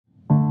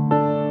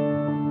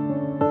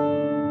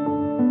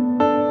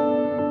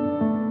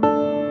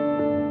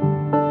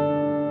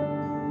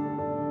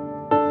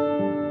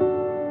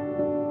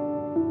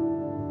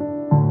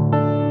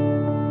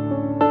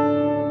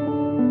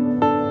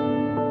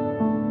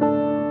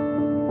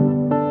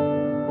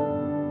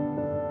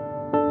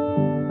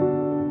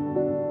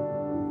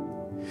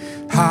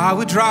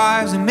Howard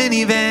drives a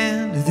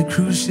minivan to the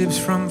cruise ships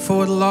from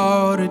Fort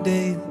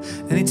Lauderdale,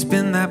 and it's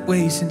been that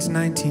way since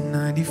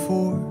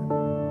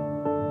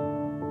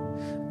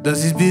 1994.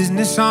 Does his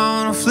business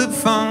on a flip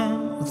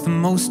phone with the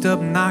most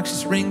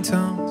obnoxious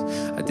ringtones.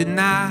 I didn't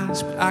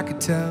ask, but I could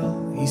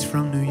tell he's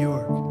from New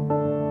York.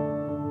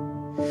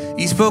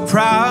 He spoke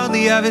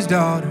proudly of his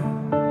daughter,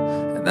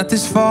 and that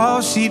this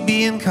fall she'd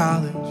be in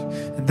college,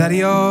 and that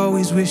he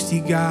always wished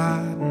he'd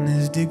gotten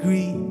his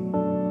degree.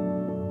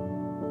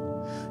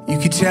 You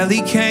could tell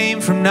he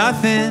came from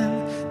nothing,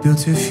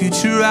 built a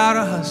future out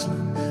of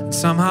hustling, and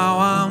somehow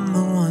I'm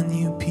the one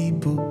you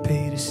people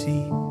pay to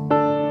see.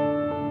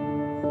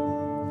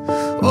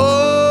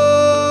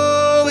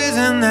 Oh,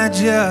 isn't that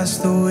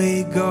just the way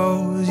it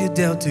goes? You're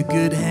dealt a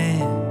good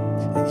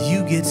hand, and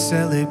you get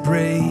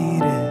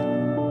celebrated.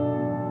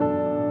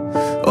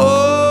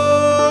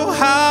 Oh,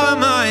 how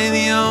am I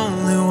the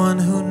only one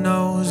who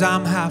knows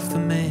I'm half the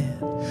man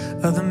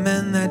of the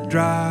men that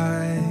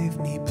drive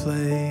me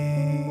places?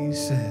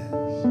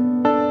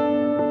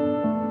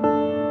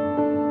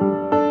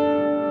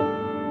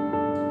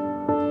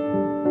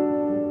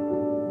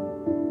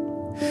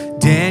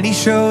 Danny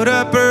showed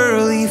up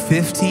early,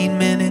 15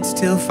 minutes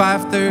till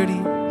 5:30,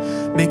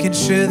 making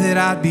sure that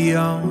I'd be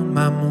on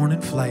my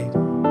morning flight.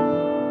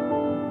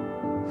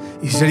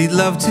 He said he'd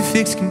love to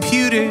fix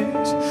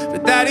computers,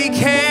 but that he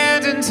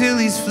can't until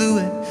he's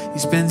fluent. He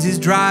spends his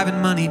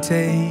driving money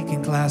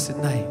taking class at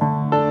night.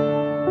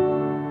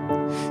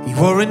 He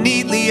wore a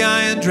neatly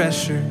ironed dress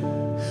shirt,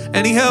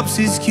 and he helps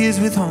his kids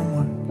with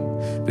homework.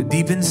 But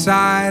deep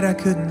inside I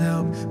couldn't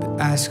help but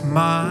ask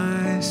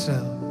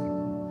myself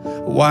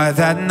why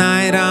that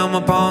night I'm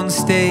up on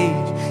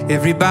stage,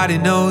 everybody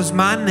knows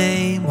my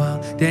name, while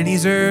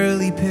Danny's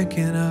early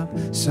picking up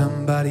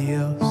somebody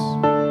else.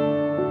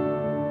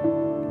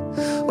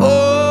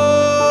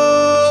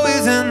 Oh,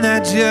 isn't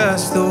that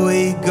just the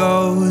way it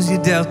goes?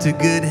 You're dealt a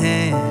good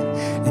hand,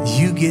 and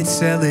you get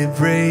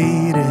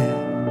celebrated.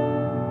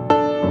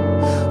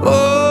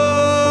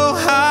 Oh,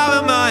 how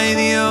am I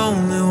the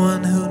only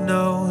one who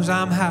knows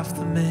I'm half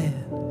the man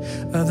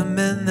of the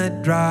men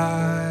that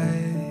drive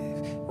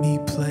me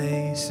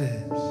places?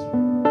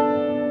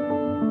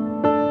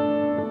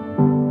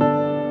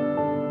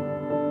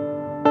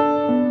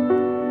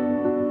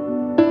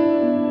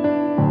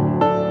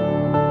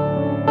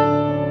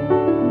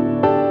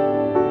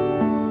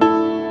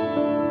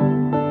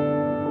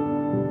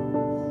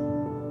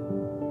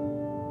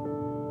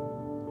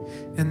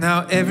 And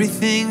now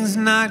everything's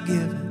not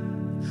given.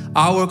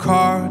 I work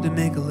hard to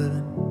make a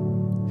living,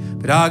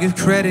 but I'll give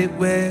credit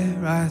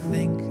where I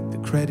think the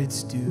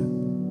credit's due.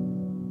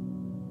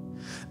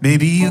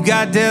 Maybe you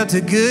got dealt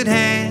a good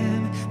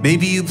hand,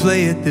 maybe you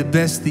play it the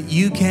best that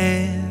you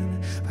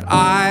can, but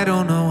I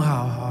don't know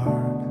how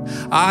hard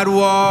I'd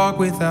walk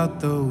without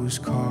those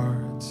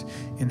cards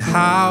in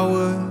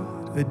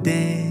Howard or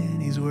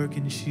Danny's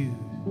working shoes.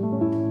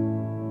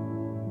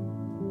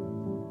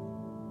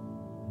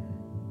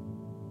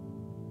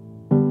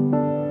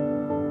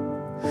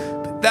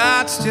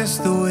 That's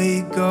just the way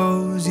it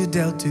goes. You're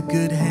dealt a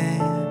good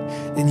hand,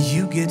 and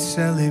you get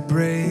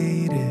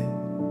celebrated.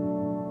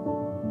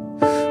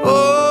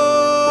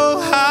 Oh,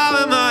 how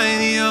am I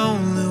the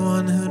only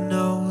one who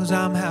knows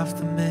I'm half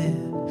the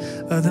man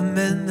of the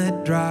men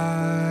that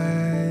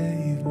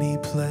drive me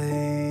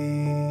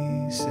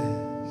places?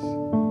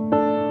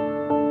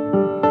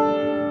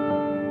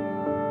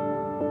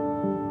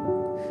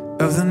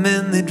 Of the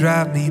men that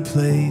drive me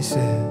places.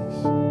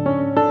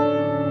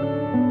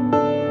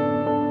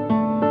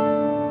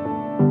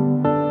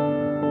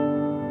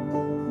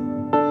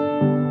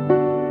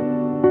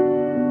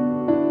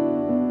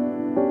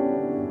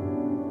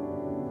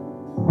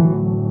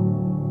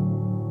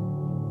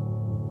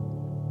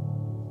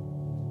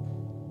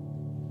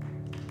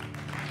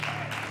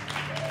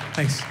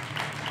 Thanks.